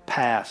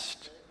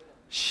 past,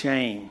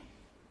 shame,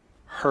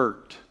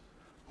 hurt,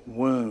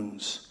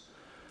 wounds.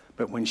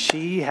 But when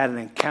she had an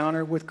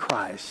encounter with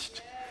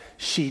Christ,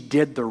 she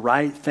did the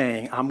right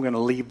thing. I'm going to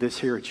leave this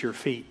here at your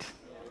feet,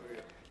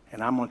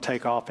 and I'm going to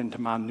take off into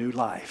my new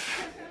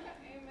life.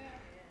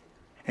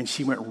 And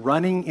she went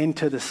running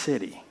into the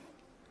city.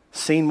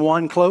 Scene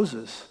 1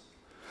 closes.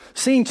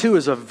 Scene 2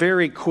 is a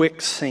very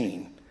quick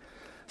scene.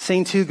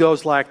 Scene 2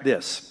 goes like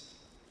this.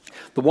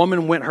 The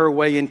woman went her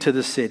way into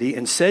the city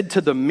and said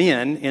to the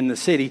men in the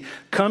city,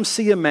 "Come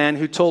see a man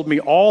who told me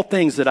all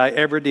things that I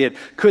ever did.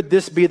 Could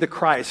this be the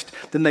Christ?"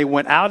 Then they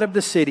went out of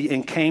the city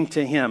and came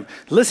to him.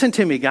 Listen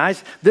to me,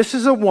 guys. This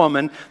is a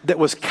woman that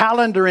was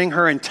calendaring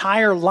her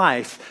entire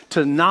life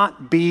to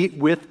not be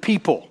with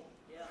people.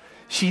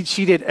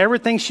 She did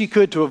everything she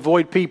could to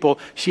avoid people.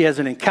 She has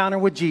an encounter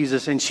with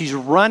Jesus, and she's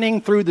running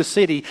through the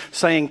city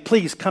saying,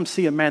 "Please come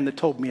see a man that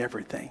told me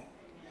everything."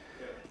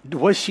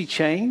 Was she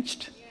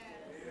changed?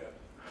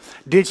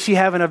 Did she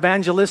have an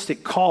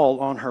evangelistic call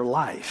on her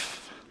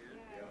life?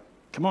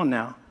 Come on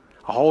now.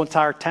 A whole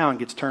entire town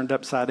gets turned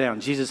upside down.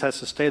 Jesus has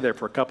to stay there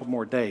for a couple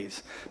more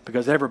days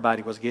because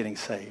everybody was getting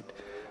saved.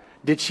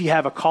 Did she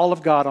have a call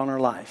of God on her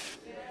life?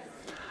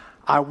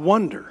 I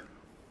wonder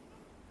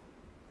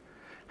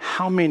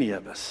how many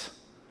of us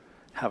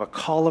have a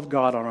call of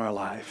God on our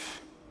life,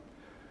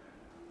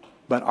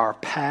 but our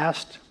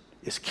past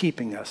is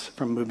keeping us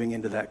from moving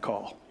into that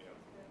call.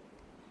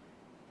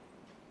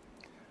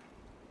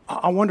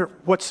 I wonder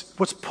what's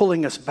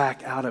pulling us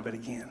back out of it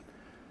again.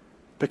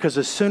 Because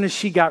as soon as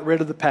she got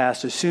rid of the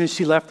past, as soon as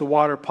she left the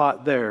water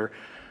pot there,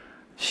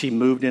 she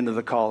moved into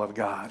the call of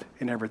God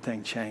and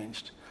everything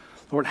changed.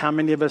 Lord, how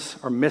many of us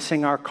are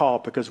missing our call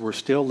because we're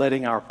still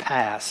letting our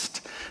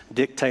past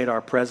dictate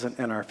our present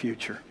and our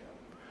future?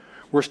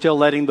 We're still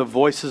letting the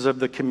voices of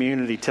the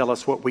community tell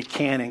us what we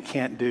can and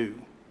can't do.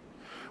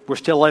 We're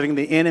still letting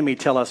the enemy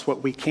tell us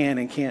what we can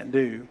and can't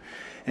do.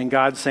 And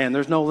God's saying,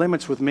 there's no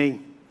limits with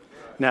me.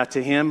 Now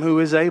to him who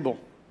is able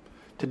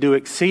to do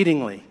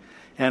exceedingly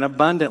and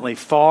abundantly,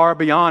 far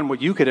beyond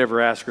what you could ever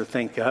ask or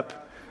think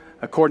up,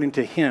 according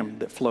to him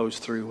that flows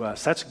through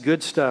us. That's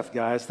good stuff,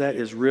 guys. That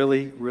is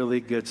really, really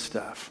good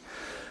stuff.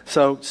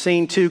 So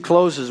scene 2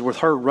 closes with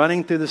her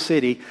running through the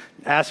city,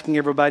 asking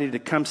everybody to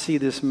come see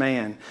this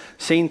man.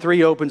 Scene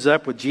 3 opens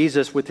up with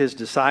Jesus with his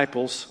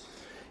disciples.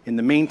 In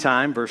the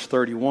meantime, verse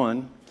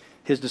 31,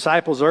 his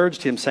disciples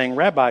urged him, saying,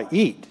 "Rabbi,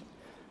 eat."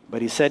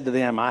 But he said to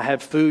them, "I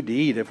have food to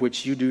eat of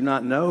which you do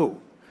not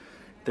know."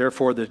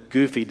 Therefore, the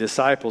goofy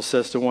disciple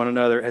says to one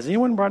another, "Has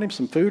anyone brought him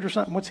some food or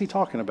something? What's he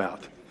talking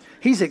about?"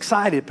 He's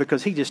excited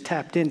because he just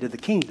tapped into the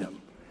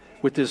kingdom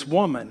with this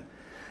woman.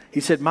 He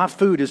said, "My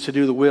food is to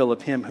do the will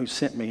of him who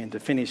sent me and to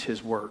finish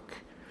his work."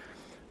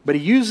 But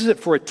he uses it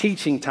for a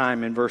teaching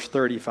time in verse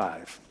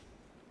 35.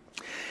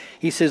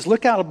 He says,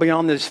 "Look out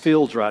beyond these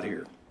fields right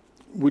here.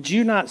 Would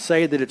you not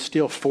say that it's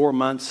still 4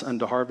 months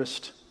unto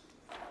harvest?"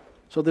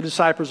 So the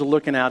disciples are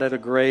looking out at a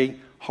gray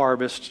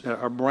harvest,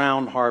 a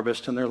brown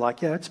harvest, and they're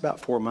like, "Yeah, it's about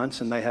 4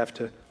 months, and they have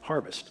to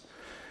harvest."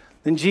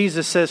 Then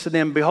Jesus says to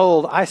them,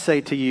 "Behold, I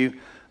say to you,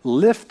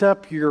 lift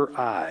up your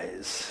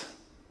eyes,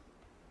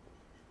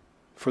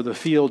 for the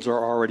fields are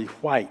already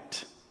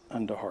white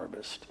unto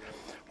harvest."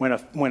 When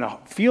a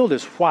field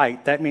is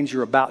white, that means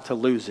you're about to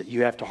lose it.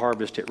 You have to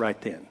harvest it right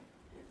then.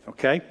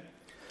 Okay?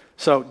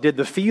 So did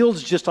the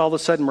fields just all of a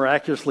sudden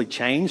miraculously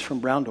change from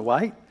brown to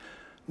white?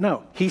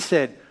 No. He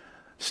said,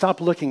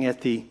 stop looking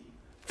at the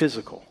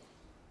physical.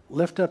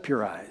 Lift up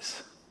your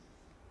eyes.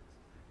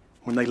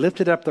 When they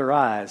lifted up their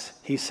eyes,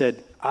 he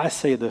said, "I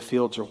say the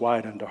fields are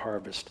white unto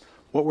harvest."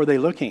 What were they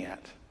looking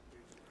at?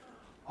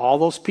 All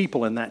those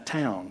people in that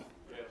town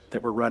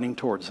that were running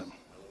towards them.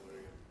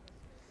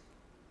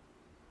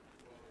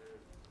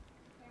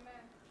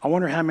 I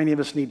wonder how many of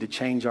us need to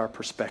change our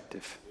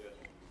perspective.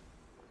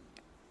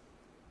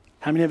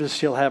 How many of us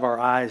still have our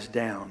eyes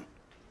down,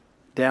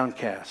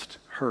 downcast,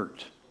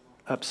 hurt,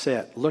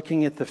 upset,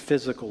 looking at the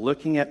physical,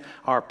 looking at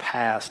our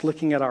past,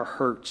 looking at our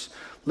hurts,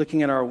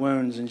 looking at our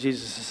wounds, and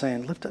Jesus is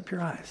saying, lift up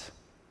your eyes.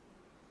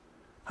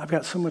 I've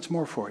got so much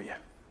more for you.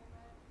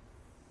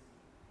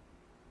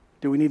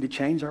 Do we need to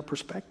change our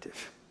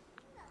perspective?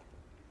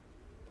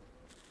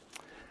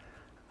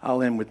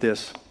 I'll end with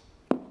this.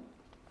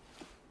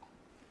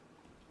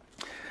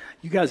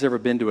 You guys ever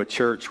been to a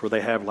church where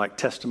they have like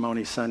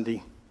Testimony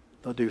Sunday?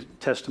 They'll do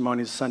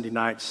testimonies Sunday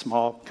nights.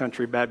 Small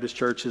country Baptist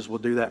churches will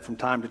do that from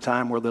time to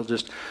time, where they'll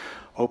just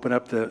open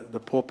up the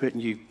pulpit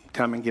and you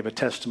come and give a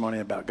testimony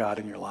about God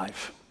in your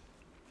life.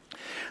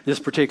 This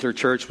particular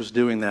church was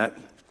doing that.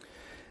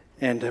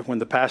 And when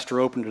the pastor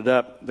opened it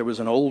up, there was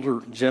an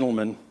older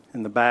gentleman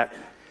in the back,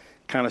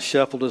 kind of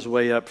shuffled his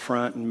way up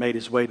front and made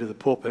his way to the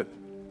pulpit.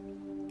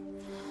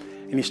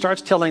 And he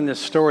starts telling this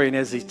story, and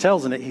as he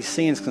tells it, he's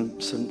seeing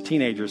some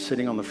teenagers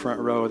sitting on the front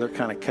row. They're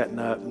kind of cutting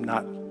up and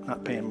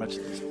not paying much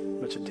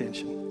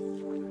attention.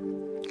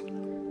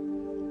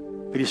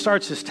 But he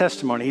starts his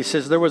testimony. He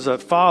says there was a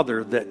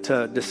father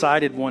that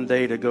decided one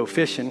day to go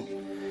fishing.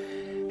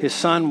 His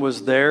son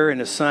was there, and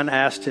his son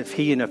asked if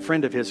he and a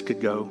friend of his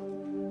could go.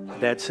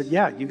 Dad said,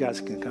 "Yeah, you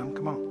guys can come.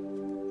 Come on."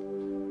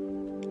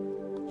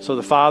 So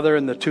the father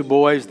and the two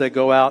boys, they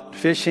go out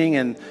fishing,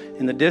 and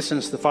in the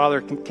distance, the father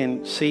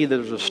can see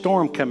there's a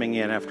storm coming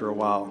in after a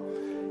while.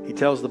 He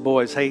tells the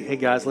boys, hey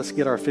guys, let's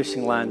get our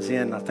fishing lines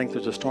in. I think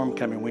there's a storm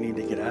coming. We need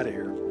to get out of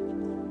here.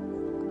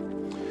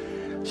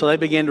 So they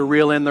begin to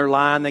reel in their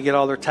line. They get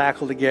all their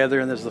tackle together.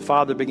 And as the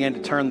father began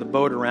to turn the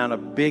boat around, a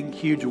big,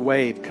 huge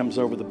wave comes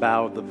over the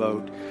bow of the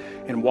boat.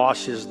 and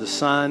washes the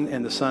son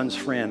and the son's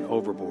friend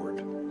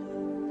overboard.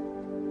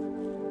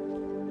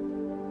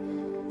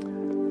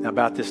 Now,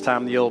 about this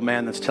time, the old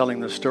man that's telling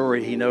the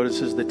story, he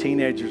notices the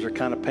teenagers are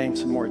kind of paying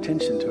some more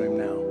attention to him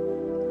now.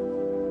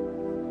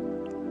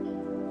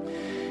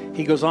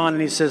 He goes on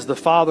and he says the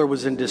father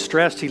was in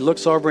distress. He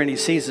looks over and he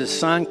sees his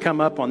son come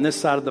up on this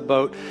side of the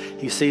boat.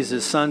 He sees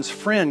his son's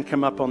friend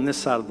come up on this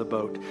side of the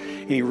boat.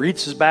 And he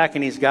reaches back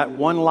and he's got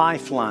one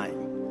lifeline.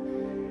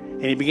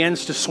 And he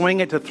begins to swing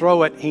it, to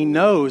throw it. He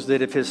knows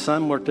that if his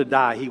son were to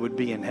die, he would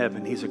be in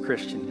heaven. He's a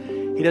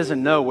Christian. He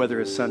doesn't know whether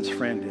his son's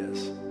friend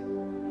is.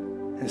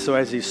 And so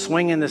as he's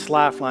swinging this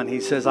lifeline, he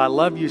says, "I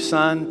love you,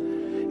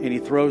 son." And he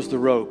throws the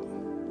rope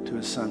to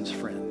his son's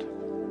friend.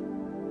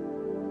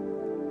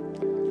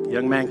 The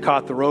young man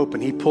caught the rope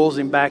and he pulls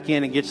him back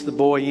in and gets the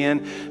boy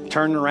in,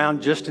 turning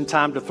around just in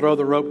time to throw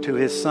the rope to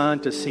his son,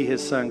 to see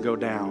his son go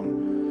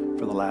down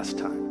for the last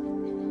time.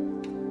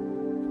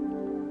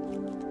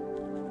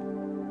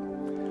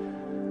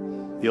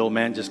 The old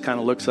man just kind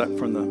of looks up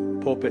from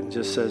the pulpit and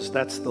just says,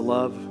 "That's the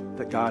love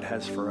that God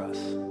has for us."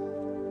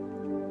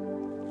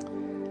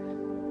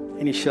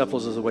 And he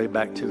shuffles his way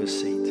back to his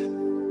seat.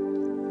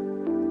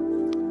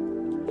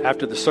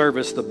 After the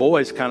service, the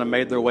boys kind of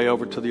made their way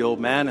over to the old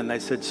man and they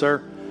said,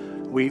 "Sir,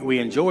 we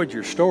enjoyed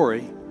your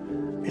story.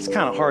 It's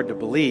kind of hard to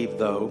believe,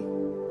 though,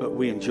 but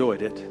we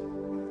enjoyed it."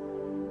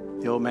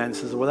 The old man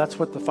says, "Well, that's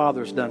what the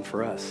Father's done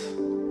for us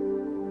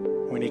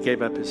when he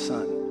gave up his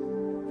son."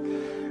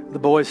 The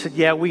boys said,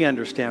 "Yeah, we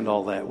understand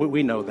all that.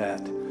 We know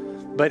that.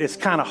 But it's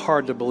kind of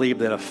hard to believe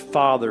that a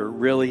father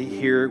really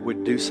here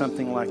would do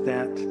something like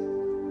that."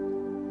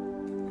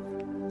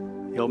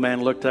 The old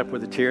man looked up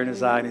with a tear in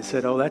his eye and he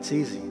said, "Oh, that's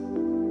easy.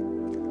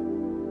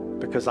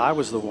 Because I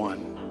was the one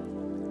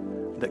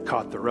that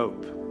caught the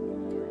rope."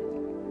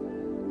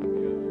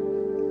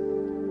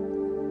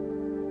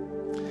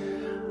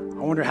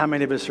 I wonder how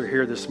many of us are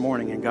here this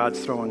morning and God's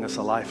throwing us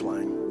a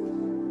lifeline,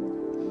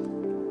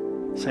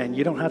 saying,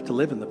 "You don't have to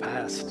live in the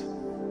past.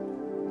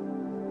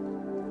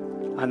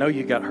 I know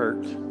you got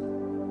hurt.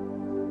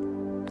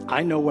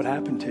 I know what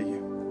happened to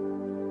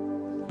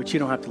you. But you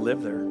don't have to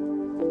live there.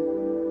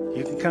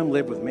 You can come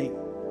live with me.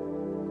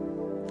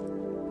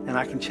 And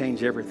I can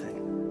change everything.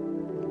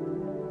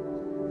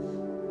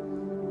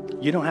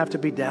 You don't have to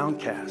be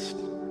downcast,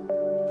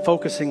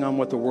 focusing on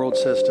what the world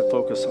says to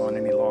focus on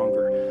any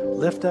longer.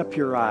 Lift up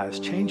your eyes.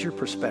 Change your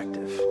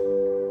perspective.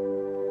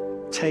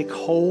 Take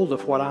hold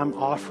of what I'm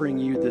offering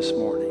you this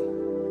morning.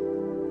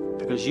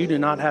 Because you do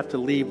not have to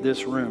leave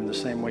this room the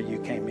same way you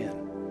came in.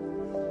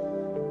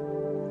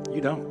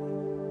 You don't.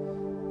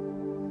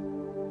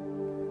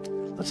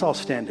 Let's all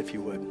stand if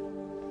you would.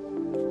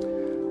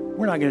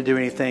 We're not going to do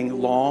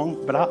anything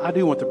long, but I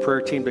do want the prayer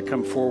team to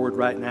come forward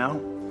right now.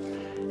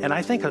 And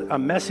I think a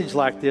message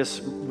like this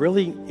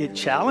really, it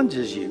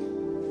challenges you.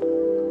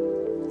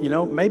 You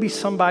know, maybe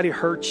somebody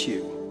hurts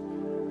you.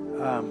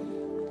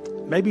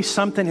 Maybe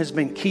something has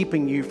been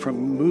keeping you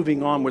from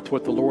moving on with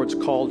what the Lord's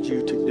called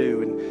you to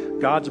do. And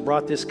God's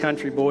brought this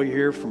country boy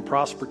here from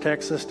Prosper,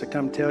 Texas to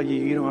come tell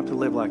you, you don't have to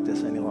live like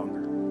this any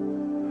longer.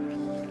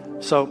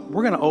 So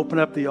we're going to open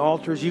up the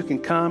altars. You can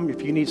come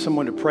if you need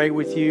someone to pray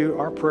with you.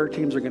 Our prayer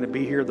teams are going to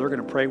be here. They're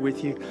going to pray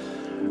with you.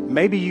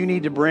 Maybe you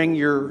need to bring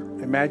your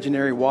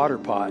imaginary water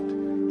pot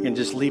and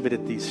just leave it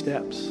at these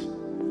steps.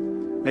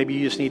 Maybe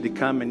you just need to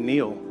come and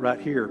kneel right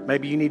here.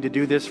 Maybe you need to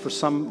do this for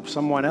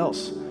someone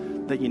else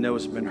that you know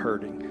has been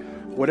hurting.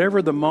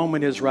 Whatever the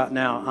moment is right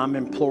now, I'm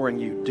imploring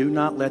you, do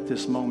not let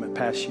this moment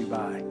pass you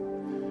by.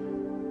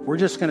 We're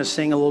just going to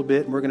sing a little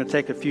bit and we're going to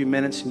take a few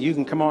minutes, and you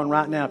can come on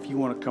right now if you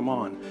want to come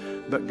on.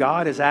 But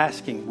God is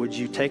asking, would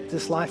you take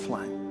this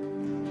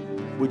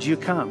lifeline? Would you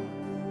come?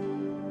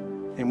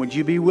 And would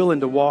you be willing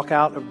to walk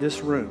out of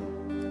this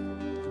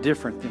room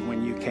different than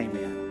when you came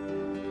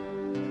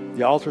in?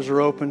 The altars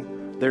are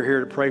open. They're here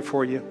to pray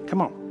for you.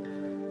 Come on.